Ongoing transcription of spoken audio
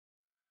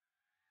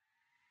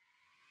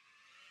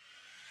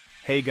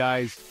Hey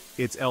guys,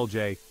 it's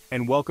LJ,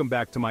 and welcome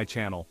back to my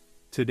channel.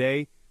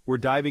 Today, we're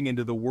diving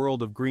into the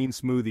world of green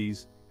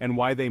smoothies and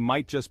why they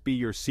might just be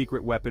your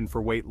secret weapon for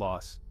weight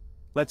loss.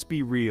 Let's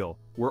be real,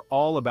 we're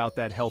all about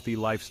that healthy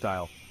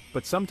lifestyle,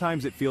 but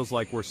sometimes it feels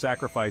like we're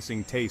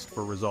sacrificing taste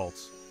for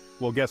results.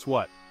 Well, guess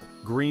what?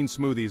 Green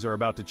smoothies are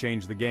about to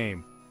change the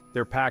game.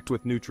 They're packed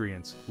with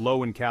nutrients,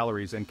 low in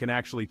calories, and can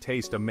actually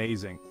taste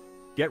amazing.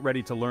 Get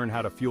ready to learn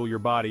how to fuel your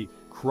body,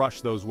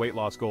 crush those weight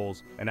loss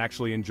goals, and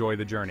actually enjoy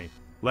the journey.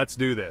 Let's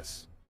do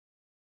this.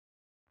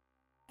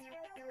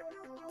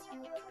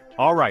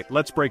 Alright,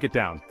 let's break it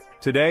down.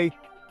 Today,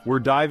 we're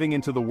diving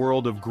into the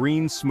world of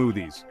green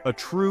smoothies, a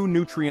true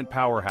nutrient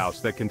powerhouse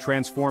that can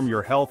transform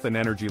your health and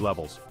energy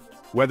levels.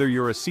 Whether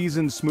you're a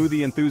seasoned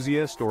smoothie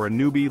enthusiast or a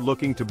newbie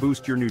looking to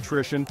boost your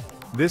nutrition,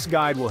 this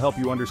guide will help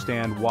you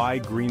understand why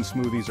green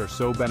smoothies are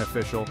so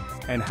beneficial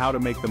and how to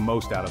make the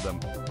most out of them.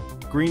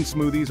 Green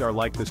smoothies are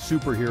like the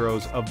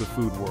superheroes of the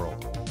food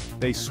world.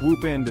 They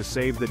swoop in to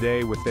save the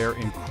day with their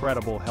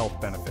incredible health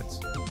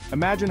benefits.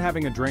 Imagine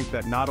having a drink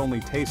that not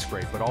only tastes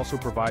great but also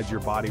provides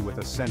your body with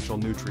essential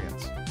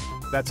nutrients.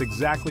 That's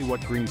exactly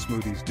what green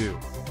smoothies do.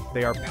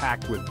 They are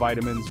packed with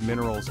vitamins,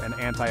 minerals, and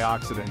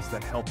antioxidants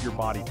that help your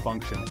body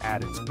function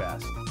at its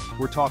best.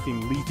 We're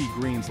talking leafy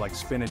greens like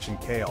spinach and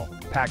kale,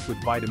 packed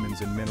with vitamins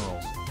and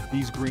minerals.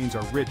 These greens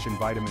are rich in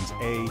vitamins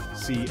A,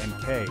 C,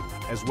 and K,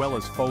 as well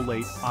as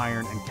folate,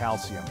 iron, and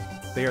calcium.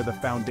 They are the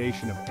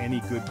foundation of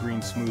any good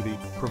green smoothie,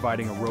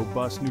 providing a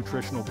robust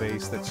nutritional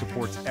base that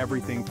supports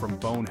everything from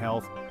bone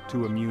health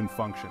to immune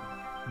function.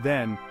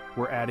 Then,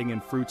 we're adding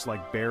in fruits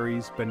like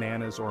berries,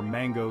 bananas, or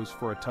mangoes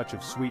for a touch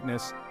of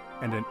sweetness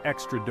and an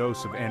extra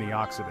dose of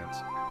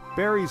antioxidants.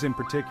 Berries in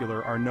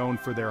particular are known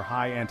for their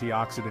high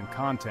antioxidant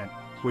content,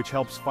 which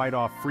helps fight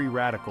off free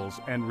radicals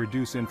and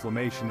reduce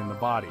inflammation in the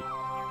body.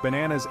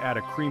 Bananas add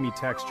a creamy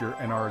texture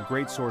and are a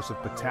great source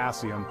of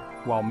potassium,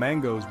 while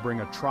mangoes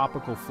bring a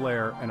tropical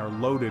flair and are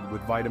loaded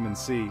with vitamin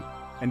C.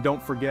 And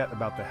don't forget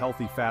about the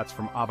healthy fats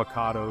from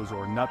avocados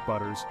or nut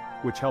butters,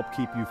 which help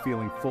keep you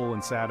feeling full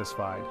and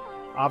satisfied.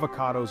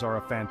 Avocados are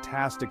a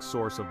fantastic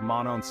source of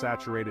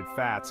monounsaturated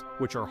fats,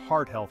 which are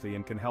heart healthy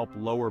and can help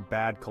lower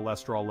bad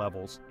cholesterol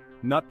levels.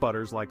 Nut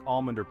butters like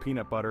almond or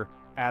peanut butter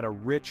add a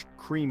rich,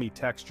 creamy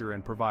texture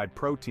and provide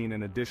protein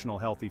and additional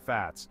healthy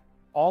fats.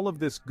 All of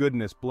this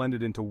goodness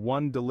blended into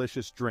one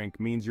delicious drink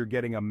means you're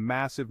getting a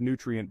massive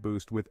nutrient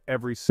boost with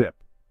every sip.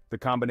 The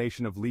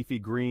combination of leafy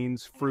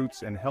greens,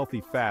 fruits, and healthy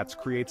fats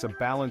creates a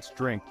balanced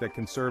drink that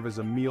can serve as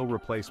a meal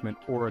replacement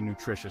or a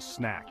nutritious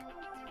snack.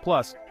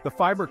 Plus, the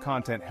fiber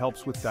content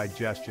helps with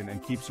digestion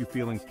and keeps you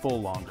feeling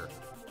full longer.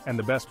 And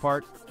the best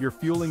part, you're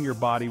fueling your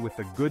body with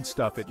the good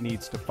stuff it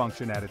needs to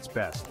function at its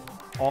best,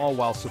 all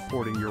while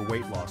supporting your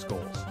weight loss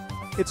goals.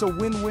 It's a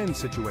win-win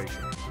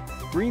situation.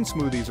 Green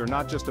smoothies are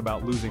not just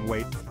about losing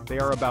weight, they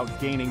are about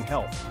gaining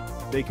health.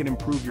 They can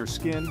improve your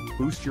skin,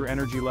 boost your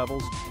energy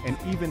levels, and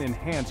even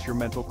enhance your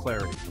mental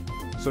clarity.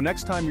 So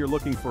next time you're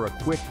looking for a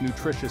quick,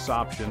 nutritious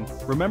option,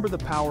 remember the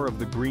power of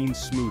the green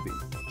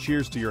smoothie.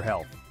 Cheers to your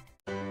health.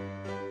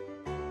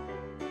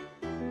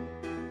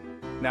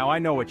 Now I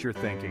know what you're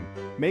thinking.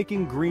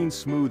 Making green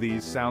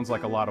smoothies sounds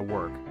like a lot of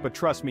work, but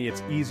trust me,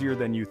 it's easier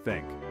than you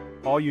think.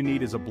 All you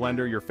need is a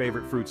blender, your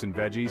favorite fruits and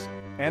veggies,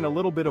 and a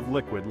little bit of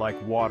liquid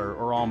like water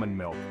or almond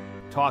milk.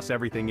 Toss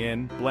everything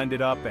in, blend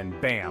it up, and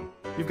bam!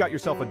 You've got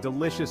yourself a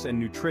delicious and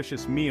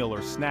nutritious meal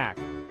or snack.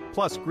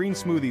 Plus, green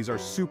smoothies are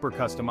super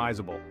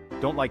customizable.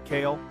 Don't like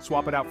kale?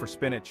 Swap it out for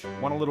spinach.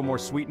 Want a little more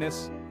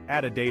sweetness?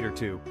 Add a date or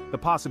two. The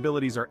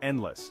possibilities are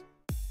endless.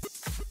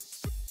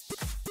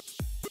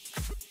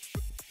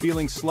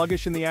 Feeling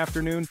sluggish in the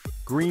afternoon?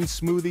 Green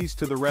smoothies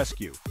to the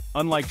rescue.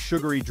 Unlike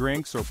sugary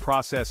drinks or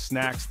processed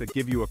snacks that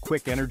give you a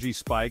quick energy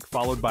spike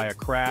followed by a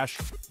crash,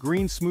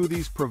 green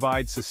smoothies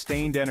provide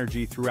sustained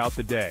energy throughout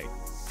the day.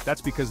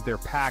 That's because they're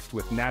packed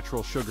with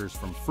natural sugars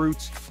from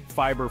fruits,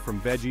 fiber from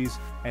veggies,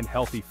 and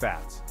healthy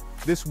fats.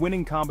 This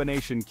winning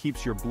combination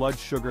keeps your blood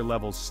sugar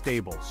levels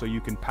stable so you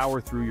can power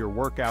through your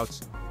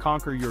workouts,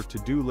 conquer your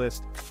to-do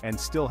list, and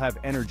still have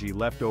energy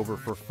left over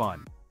for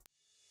fun.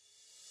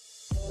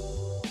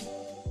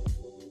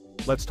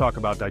 Let's talk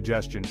about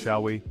digestion,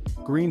 shall we?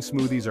 Green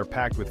smoothies are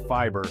packed with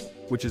fiber,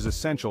 which is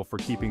essential for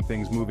keeping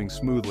things moving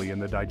smoothly in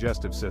the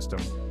digestive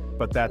system.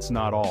 But that's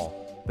not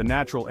all. The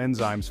natural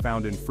enzymes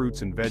found in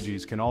fruits and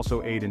veggies can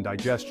also aid in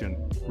digestion,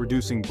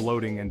 reducing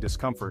bloating and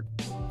discomfort.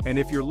 And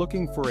if you're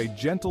looking for a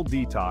gentle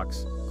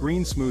detox,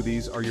 green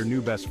smoothies are your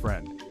new best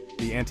friend.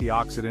 The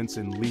antioxidants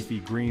in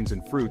leafy greens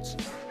and fruits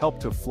help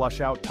to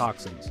flush out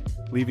toxins,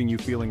 leaving you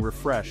feeling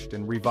refreshed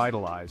and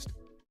revitalized.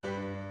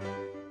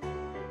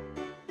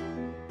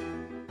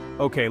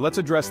 Okay, let's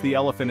address the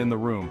elephant in the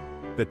room,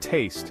 the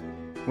taste.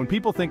 When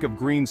people think of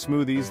green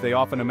smoothies, they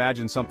often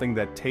imagine something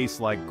that tastes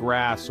like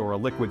grass or a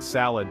liquid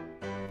salad,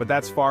 but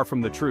that's far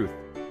from the truth.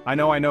 I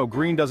know,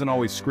 green doesn't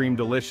always scream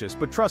delicious,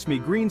 but trust me,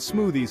 green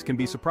smoothies can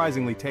be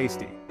surprisingly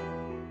tasty.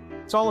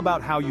 It's all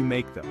about how you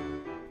make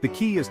them. The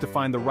key is to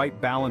find the right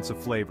balance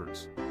of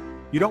flavors.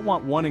 You don't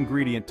want one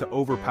ingredient to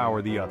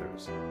overpower the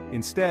others.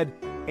 Instead,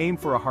 aim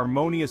for a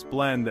harmonious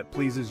blend that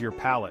pleases your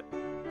palate.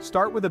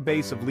 Start with a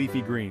base of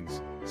leafy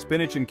greens.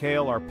 Spinach and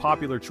kale are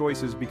popular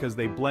choices because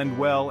they blend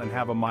well and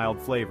have a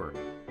mild flavor.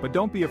 But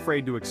don't be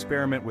afraid to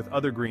experiment with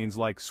other greens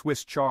like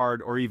Swiss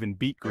chard or even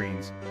beet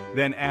greens.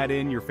 Then add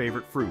in your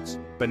favorite fruits.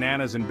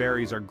 Bananas and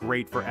berries are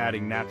great for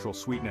adding natural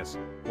sweetness,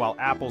 while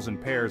apples and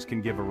pears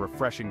can give a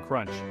refreshing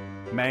crunch.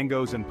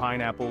 Mangoes and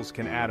pineapples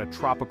can add a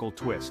tropical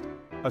twist.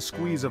 A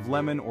squeeze of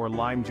lemon or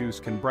lime juice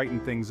can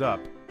brighten things up.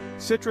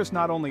 Citrus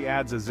not only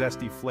adds a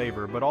zesty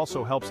flavor but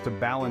also helps to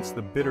balance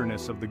the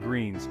bitterness of the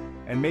greens,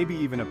 and maybe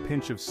even a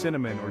pinch of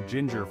cinnamon or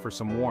ginger for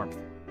some warmth.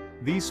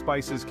 These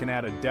spices can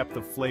add a depth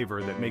of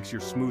flavor that makes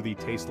your smoothie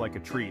taste like a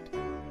treat.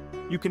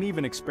 You can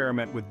even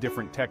experiment with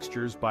different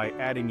textures by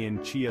adding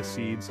in chia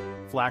seeds,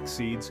 flax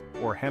seeds,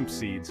 or hemp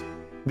seeds.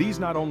 These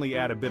not only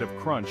add a bit of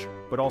crunch,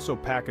 but also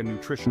pack a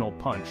nutritional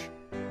punch.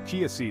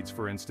 Chia seeds,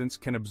 for instance,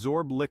 can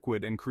absorb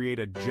liquid and create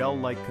a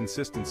gel-like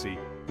consistency,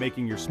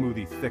 making your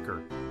smoothie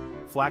thicker.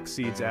 Flax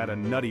seeds add a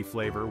nutty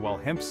flavor, while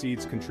hemp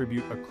seeds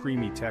contribute a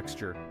creamy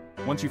texture.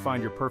 Once you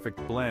find your perfect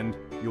blend,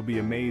 you'll be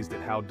amazed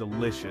at how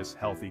delicious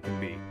healthy can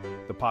be.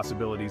 The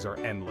possibilities are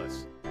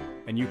endless,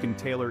 and you can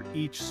tailor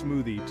each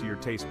smoothie to your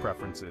taste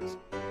preferences.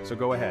 So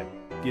go ahead,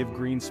 give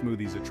green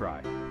smoothies a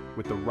try.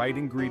 With the right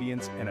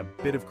ingredients and a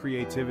bit of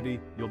creativity,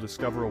 you'll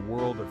discover a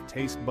world of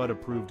taste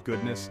bud-approved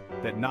goodness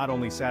that not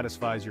only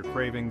satisfies your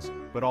cravings,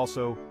 but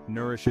also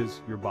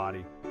nourishes your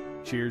body.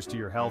 Cheers to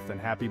your health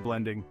and happy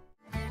blending.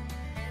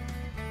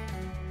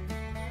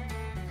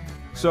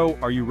 So,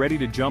 are you ready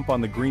to jump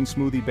on the green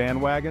smoothie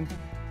bandwagon?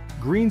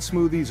 Green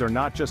smoothies are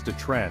not just a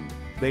trend,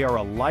 they are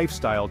a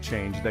lifestyle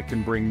change that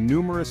can bring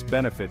numerous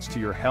benefits to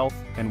your health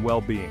and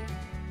well-being.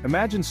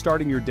 Imagine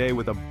starting your day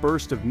with a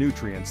burst of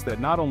nutrients that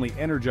not only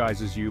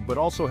energizes you but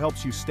also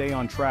helps you stay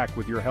on track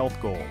with your health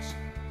goals.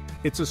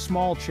 It's a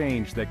small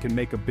change that can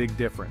make a big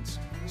difference.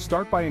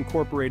 Start by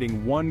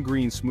incorporating one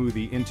green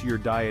smoothie into your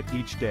diet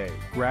each day,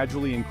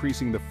 gradually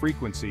increasing the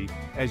frequency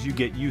as you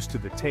get used to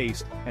the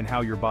taste and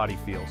how your body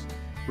feels.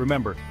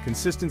 Remember,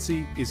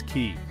 consistency is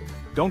key.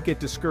 Don't get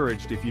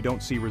discouraged if you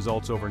don't see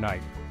results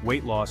overnight.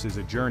 Weight loss is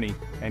a journey,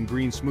 and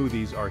green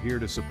smoothies are here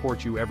to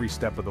support you every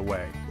step of the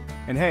way.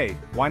 And hey,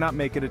 why not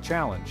make it a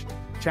challenge?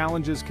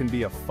 Challenges can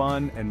be a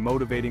fun and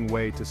motivating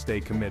way to stay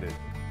committed.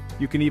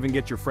 You can even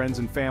get your friends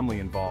and family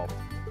involved.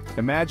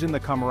 Imagine the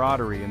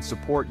camaraderie and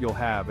support you'll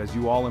have as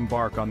you all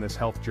embark on this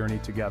health journey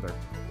together.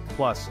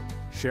 Plus,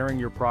 sharing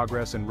your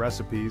progress and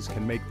recipes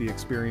can make the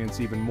experience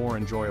even more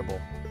enjoyable.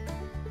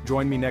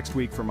 Join me next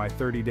week for my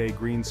 30-day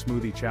green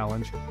smoothie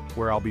challenge,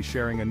 where I'll be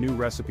sharing a new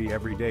recipe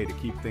every day to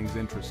keep things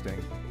interesting.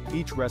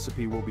 Each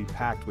recipe will be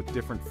packed with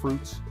different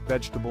fruits,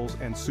 vegetables,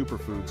 and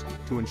superfoods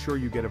to ensure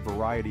you get a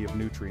variety of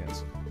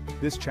nutrients.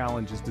 This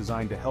challenge is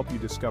designed to help you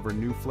discover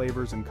new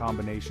flavors and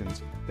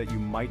combinations that you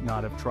might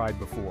not have tried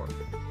before.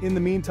 In the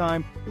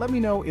meantime, let me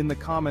know in the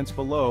comments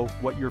below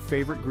what your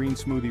favorite green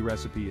smoothie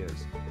recipe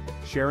is.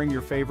 Sharing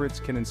your favorites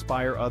can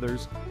inspire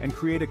others and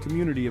create a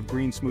community of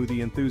green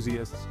smoothie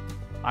enthusiasts.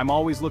 I'm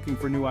always looking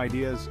for new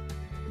ideas.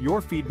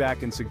 Your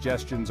feedback and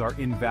suggestions are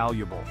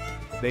invaluable.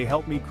 They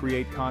help me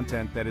create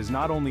content that is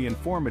not only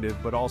informative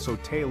but also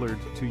tailored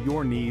to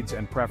your needs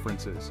and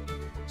preferences.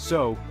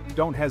 So,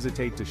 don't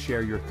hesitate to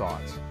share your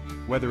thoughts.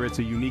 Whether it's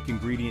a unique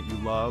ingredient you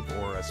love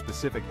or a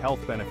specific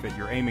health benefit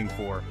you're aiming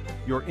for,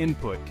 your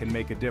input can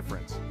make a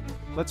difference.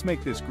 Let's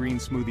make this green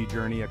smoothie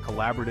journey a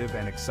collaborative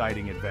and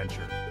exciting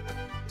adventure.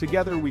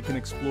 Together we can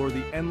explore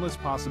the endless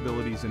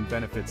possibilities and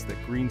benefits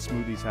that green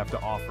smoothies have to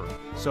offer.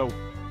 So,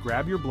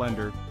 grab your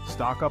blender,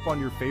 stock up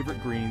on your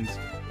favorite greens,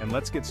 and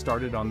let's get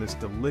started on this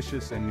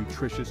delicious and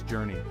nutritious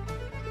journey.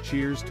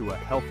 Cheers to a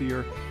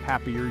healthier,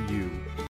 happier you.